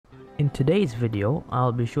In today's video,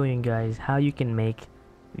 I'll be showing you guys how you can make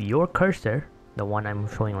your cursor, the one I'm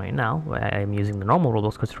showing right now. I'm using the normal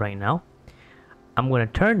Roblox cursor right now. I'm going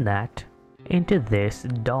to turn that into this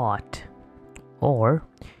dot, or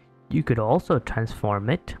you could also transform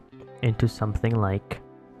it into something like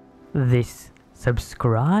this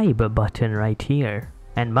subscribe button right here.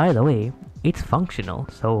 And by the way, it's functional,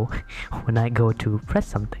 so when I go to press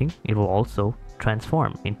something, it will also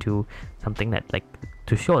transform into something that, like,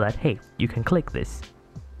 to show that, hey, you can click this.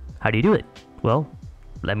 How do you do it? Well,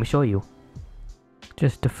 let me show you.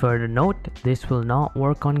 Just a further note, this will not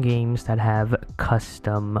work on games that have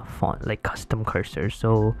custom font, like custom cursors.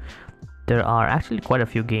 So there are actually quite a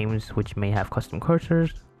few games which may have custom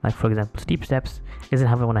cursors, like for example Steep Steps isn't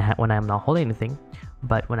having when I'm not holding anything,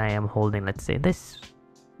 but when I am holding, let's say this,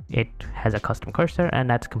 it has a custom cursor, and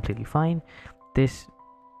that's completely fine. This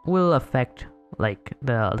will affect like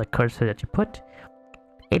the cursor that you put.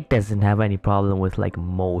 It doesn't have any problem with like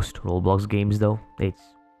most Roblox games though. It's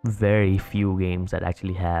very few games that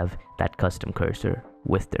actually have that custom cursor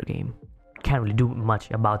with their game. Can't really do much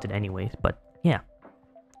about it anyways, but yeah.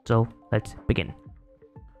 So let's begin.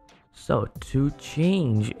 So to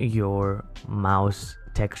change your mouse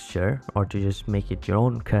texture, or to just make it your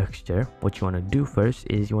own texture, what you want to do first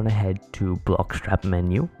is you want to head to Bloxstrap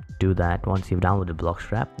menu. Do that once you've downloaded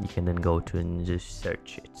Bloxstrap. You can then go to and just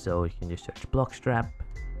search it. So you can just search Bloxstrap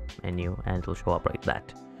menu and it'll show up like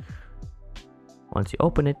that. Once you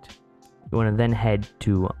open it, you want to then head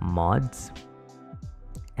to mods,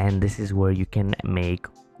 and this is where you can make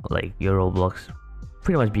like your Roblox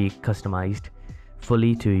pretty much be customized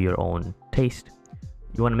fully to your own taste.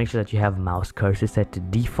 You want to make sure that you have mouse cursor set to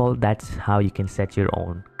default. That's how you can set your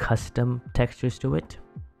own custom textures to it.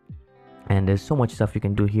 And there's so much stuff you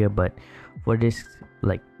can do here, but for this,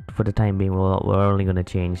 like for the time being, we're only going to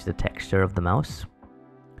change the texture of the mouse.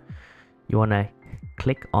 You want to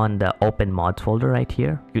click on the open mods folder right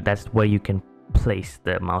here. That's where you can place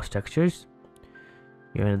the mouse textures.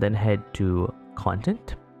 You're going to then head to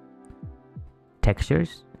content,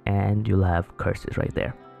 textures, and you'll have cursors right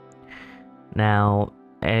there. Now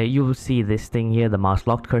you will see this thing here, the mouse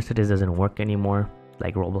locked cursor. This doesn't work anymore.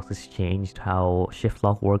 Like Roblox has changed how shift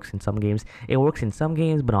lock works in some games. It works in some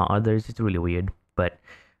games, but not others. It's really weird, but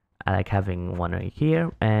I like having one right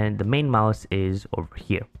here, and the main mouse is over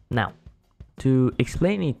here. Now, to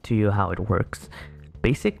explain it to you how it works,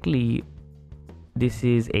 basically this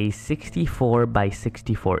is a 64 by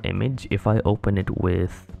 64 image. If I open it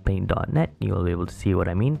with paint.net, you'll be able to see what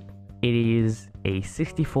I mean. It is a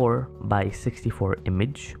 64 by 64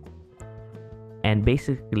 image, and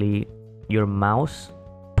basically your mouse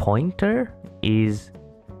pointer is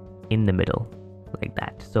in the middle like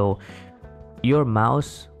that. So your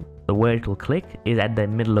mouse, where it will click, is at the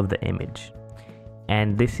middle of the image,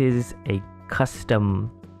 and this is a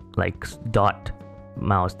custom like dot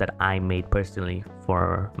mouse that I made personally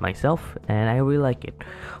for myself, and I really like it.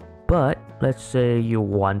 But let's say you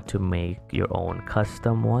want to make your own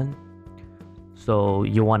custom one. So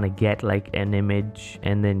you want to get like an image,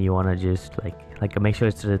 and then you want to just like make sure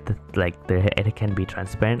it's like it can be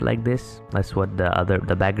transparent like this. That's what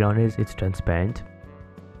the background is. It's transparent.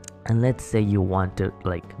 And let's say you want to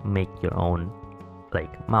like make your own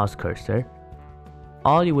like mouse cursor.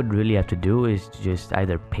 All you would really have to do is to just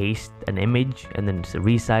either paste an image and then just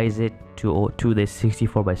resize it to this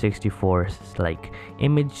 64 by 64 like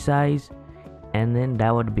image size, and then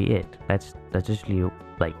that would be it. That's just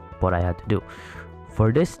like what I had to do.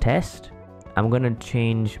 For this test, I'm gonna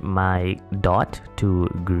change my dot to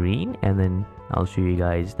green, and then I'll show you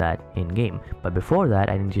guys that in game. But before that,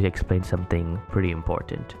 I need to explain something pretty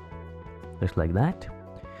important. Just like that,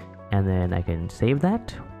 and then I can save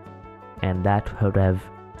that, and that would have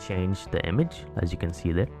changed the image, as you can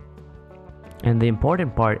see there. And the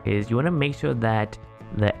important part is you want to make sure that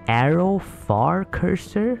the arrow far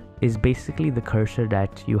cursor is basically the cursor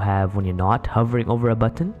that you have when you're not hovering over a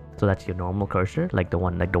button. So that's your normal cursor, like the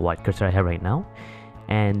white cursor I have right now.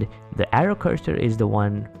 And the arrow cursor is the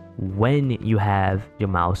one when you have your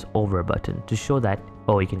mouse over a button, to show that,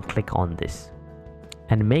 oh, you can click on this.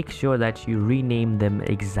 And make sure that you rename them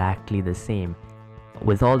exactly the same,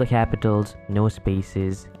 with all the capitals, no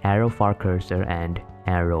spaces, arrow far cursor and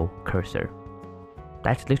arrow cursor.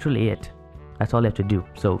 That's literally it. That's all you have to do.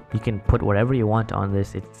 So you can put whatever you want on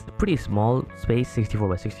this. It's a pretty small space, 64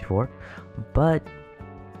 by 64, but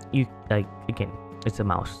you like, again, it's a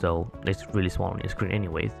mouse, so it's really small on your screen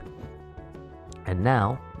anyways. And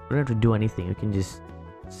now you don't have to do anything. You can just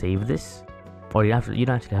save this, or you don't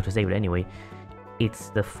actually have to save it anyway. It's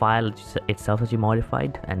the file itself that you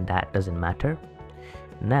modified, and that doesn't matter.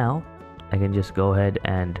 Now I can just go ahead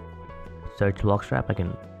and search Bloxstrap, I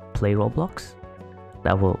can play Roblox.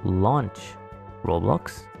 That will launch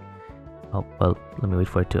Roblox. Oh, well, let me wait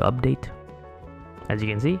for it to update. As you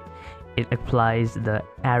can see, it applies the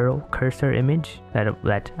arrow cursor image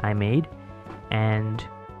that I made, and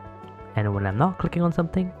when I'm not clicking on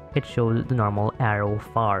something, it shows the normal arrow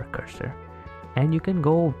far cursor. And you can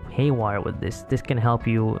go haywire with this. This can help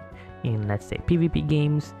you in, let's say, PvP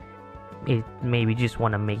games. It maybe just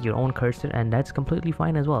want to make your own cursor, and that's completely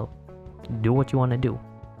fine as well. Do what you want to do.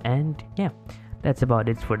 And yeah, that's about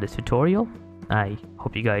it for this tutorial. I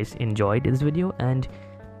hope you guys enjoyed this video, and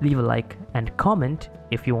leave a like and comment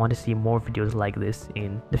if you want to see more videos like this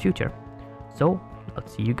in the future. So I'll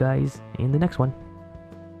see you guys in the next one.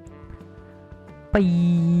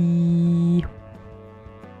 Bye.